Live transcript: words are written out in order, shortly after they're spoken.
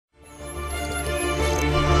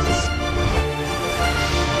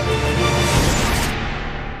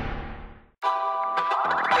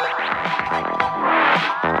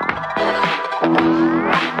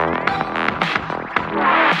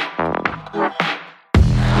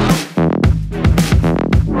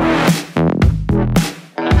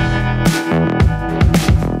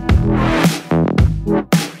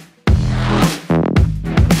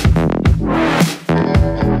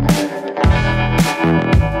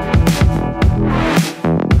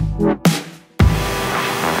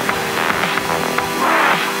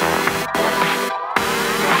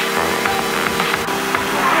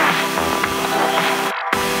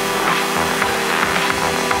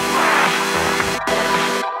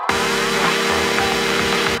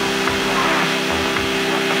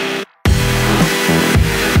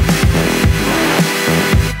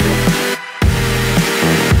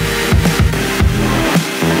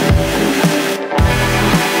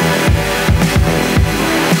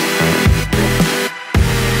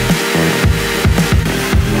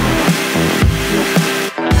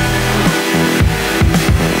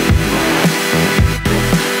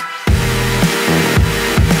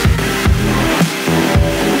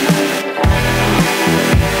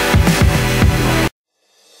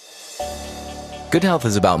Good health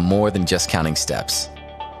is about more than just counting steps.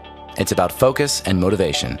 It's about focus and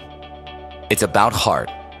motivation. It's about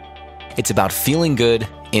heart. It's about feeling good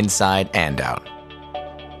inside and out.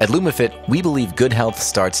 At LumaFit, we believe good health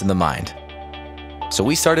starts in the mind. So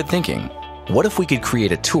we started thinking, what if we could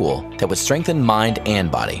create a tool that would strengthen mind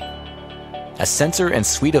and body? A sensor and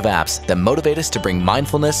suite of apps that motivate us to bring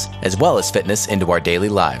mindfulness as well as fitness into our daily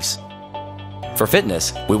lives. For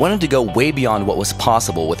fitness, we wanted to go way beyond what was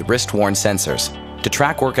possible with wrist-worn sensors to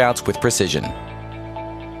track workouts with precision.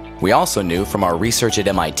 We also knew from our research at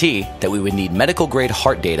MIT that we would need medical-grade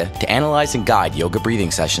heart data to analyze and guide yoga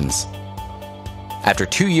breathing sessions. After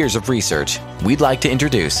 2 years of research, we'd like to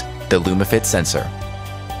introduce the LumaFit sensor,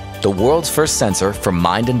 the world's first sensor for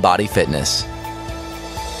mind and body fitness.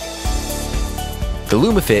 The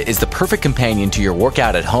LumaFit is the perfect companion to your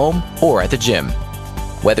workout at home or at the gym.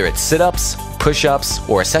 Whether it's sit-ups, push-ups,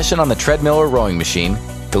 or a session on the treadmill or rowing machine,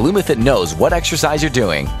 the LumaFit knows what exercise you're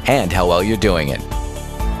doing and how well you're doing it.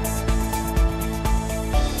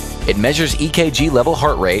 It measures EKG level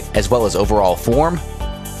heart rate as well as overall form,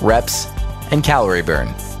 reps, and calorie burn.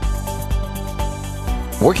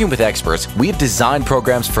 Working with experts, we have designed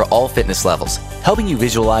programs for all fitness levels, helping you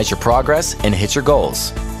visualize your progress and hit your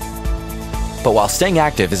goals. But while staying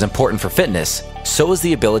active is important for fitness, so is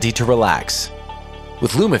the ability to relax.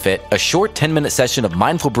 With LumaFit, a short 10-minute session of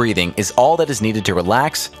mindful breathing is all that is needed to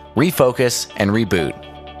relax, refocus, and reboot.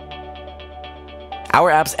 Our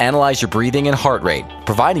apps analyze your breathing and heart rate,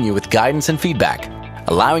 providing you with guidance and feedback,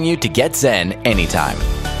 allowing you to get zen anytime.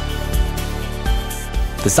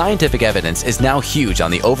 The scientific evidence is now huge on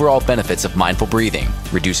the overall benefits of mindful breathing,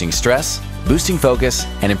 reducing stress, boosting focus,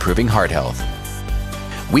 and improving heart health.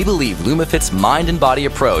 We believe LumaFit's mind and body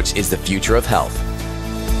approach is the future of health.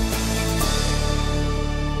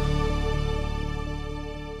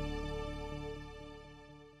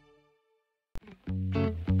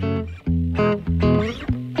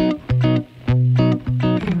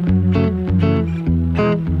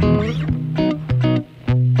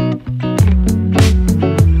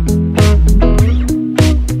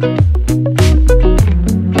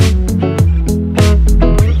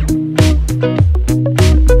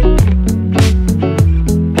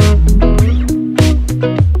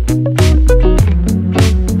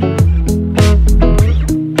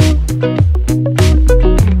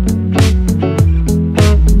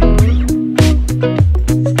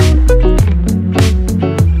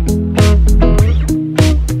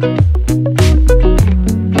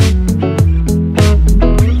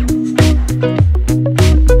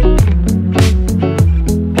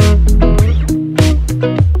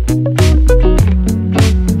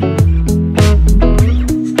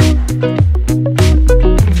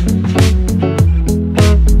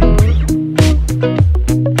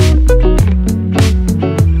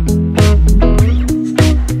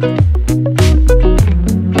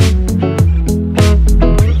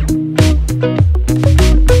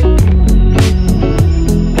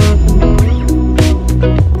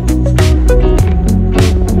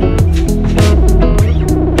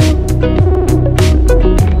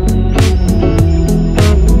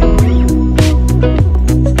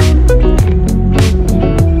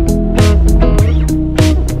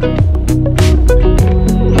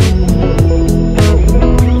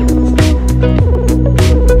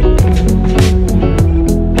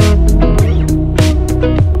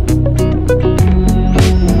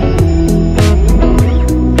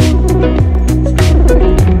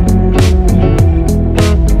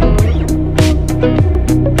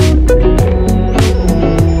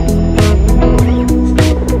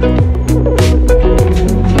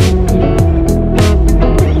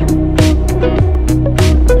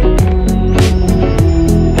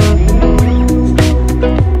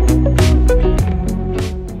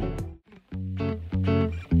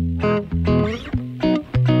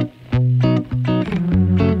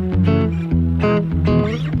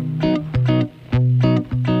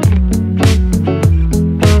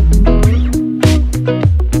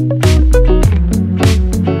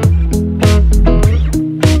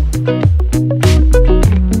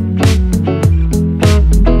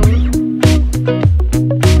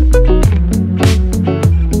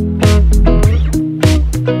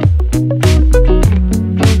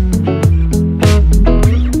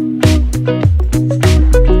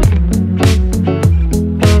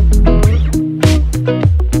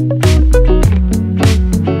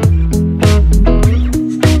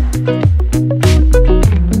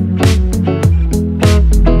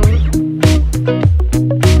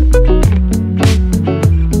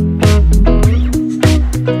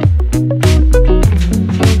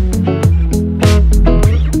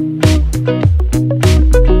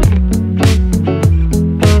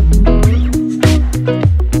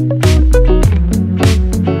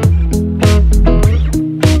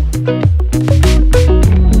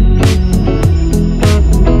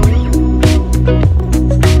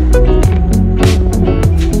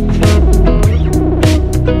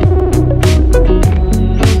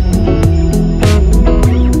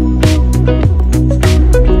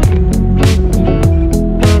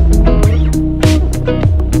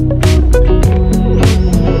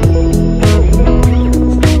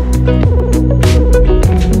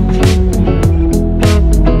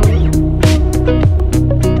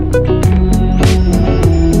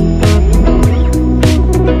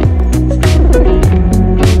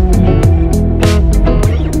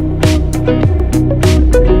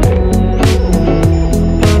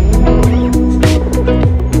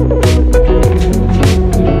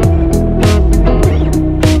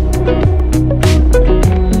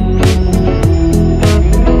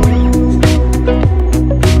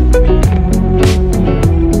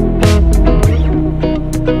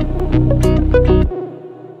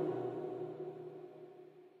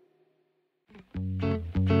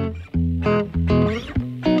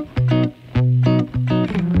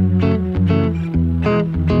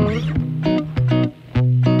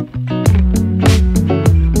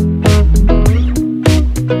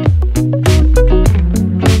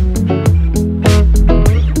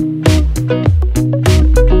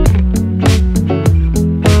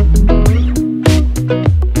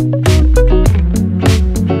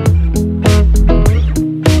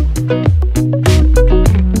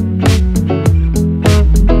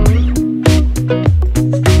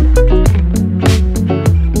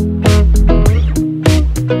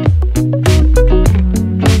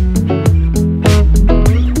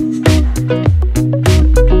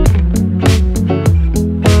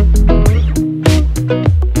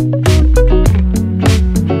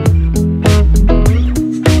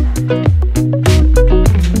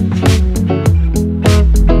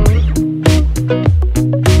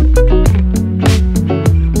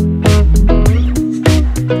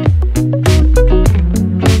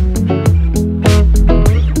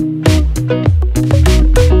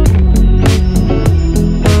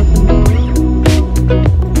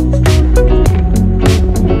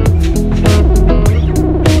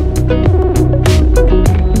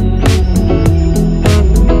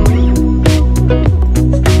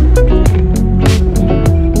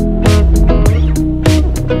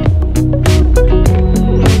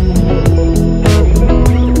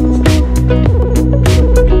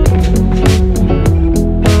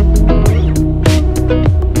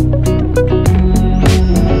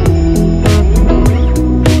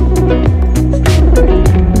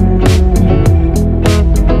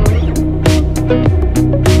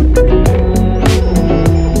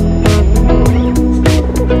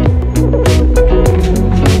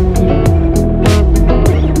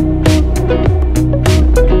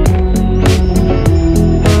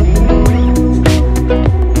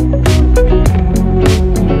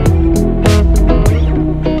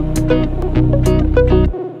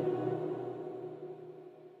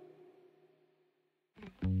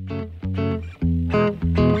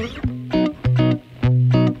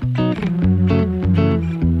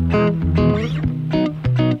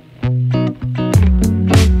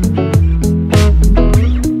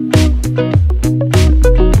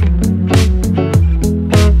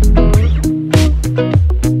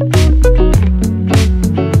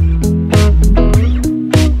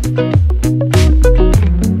 At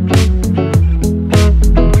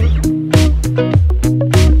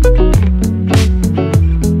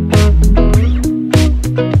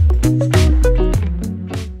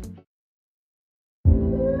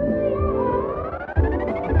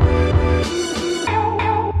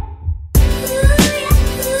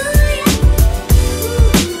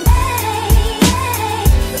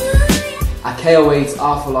KO8,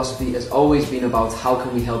 our philosophy has always been about how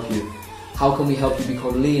can we help you? How can we help you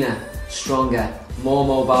become leaner, stronger, more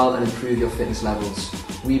mobile and improve your fitness levels?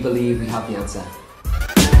 We believe we have the answer.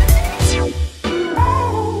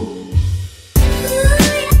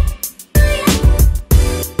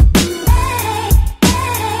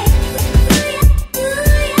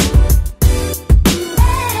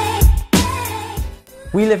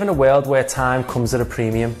 We live in a world where time comes at a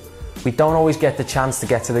premium. We don't always get the chance to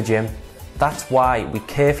get to the gym. That's why we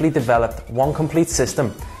carefully developed one complete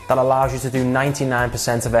system that allows you to do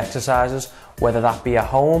 99% of exercises, whether that be at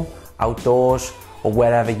home, outdoors, or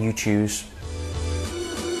wherever you choose.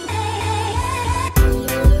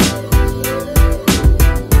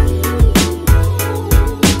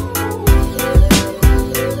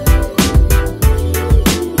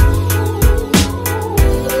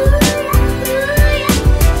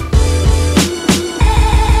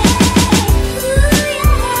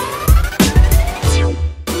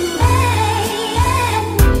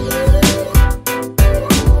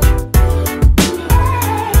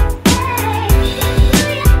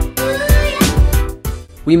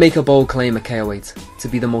 We make a bold claim at KO8 to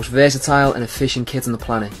be the most versatile and efficient kit on the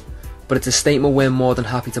planet, but it's a statement we're more than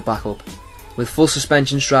happy to back up. With full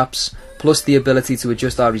suspension straps, plus the ability to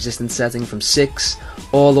adjust our resistance setting from 6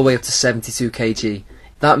 all the way up to 72 kg,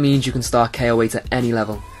 that means you can start KO8 at any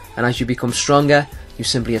level, and as you become stronger, you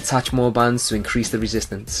simply attach more bands to increase the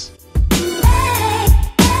resistance.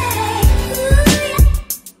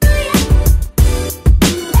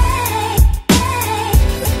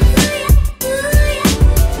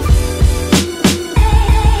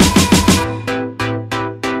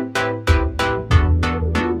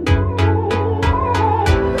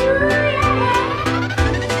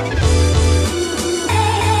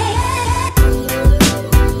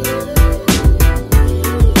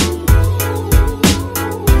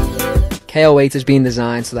 KO8 has been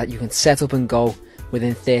designed so that you can set up and go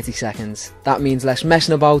within 30 seconds. That means less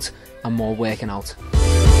messing about and more working out.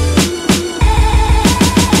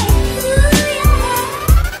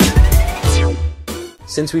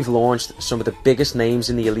 Since we've launched, some of the biggest names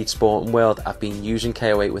in the elite sporting world have been using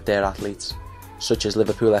KO8 with their athletes, such as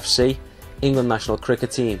Liverpool FC, England national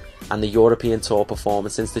cricket team and the European Tour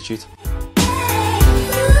Performance Institute.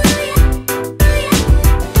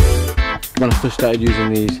 When I first started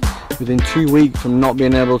using these, within 2 weeks from not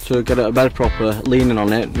being able to get out of bed proper, leaning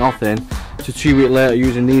on it, nothing, to 2 weeks later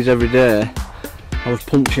using these every day, I was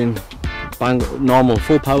punching bang normal,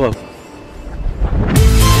 full power.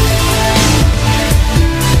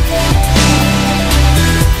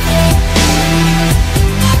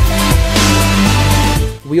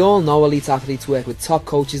 We all know elite athletes work with top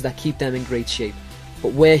coaches that keep them in great shape,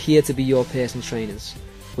 but we're here to be your personal trainers.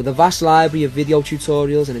 With a vast library of video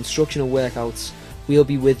tutorials and instructional workouts, we'll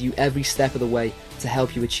be with you every step of the way to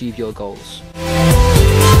help you achieve your goals.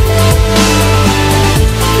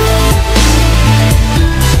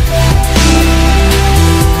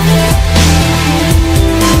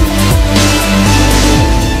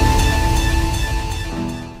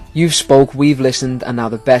 You've spoke, we've listened, and now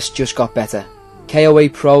the best just got better.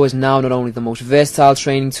 KO8 Pro is now not only the most versatile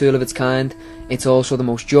training tool of its kind, it's also the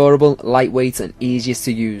most durable, lightweight and easiest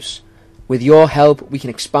to use. With your help, we can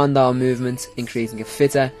expand our movement in creating a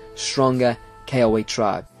fitter, stronger KO8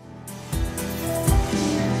 tribe.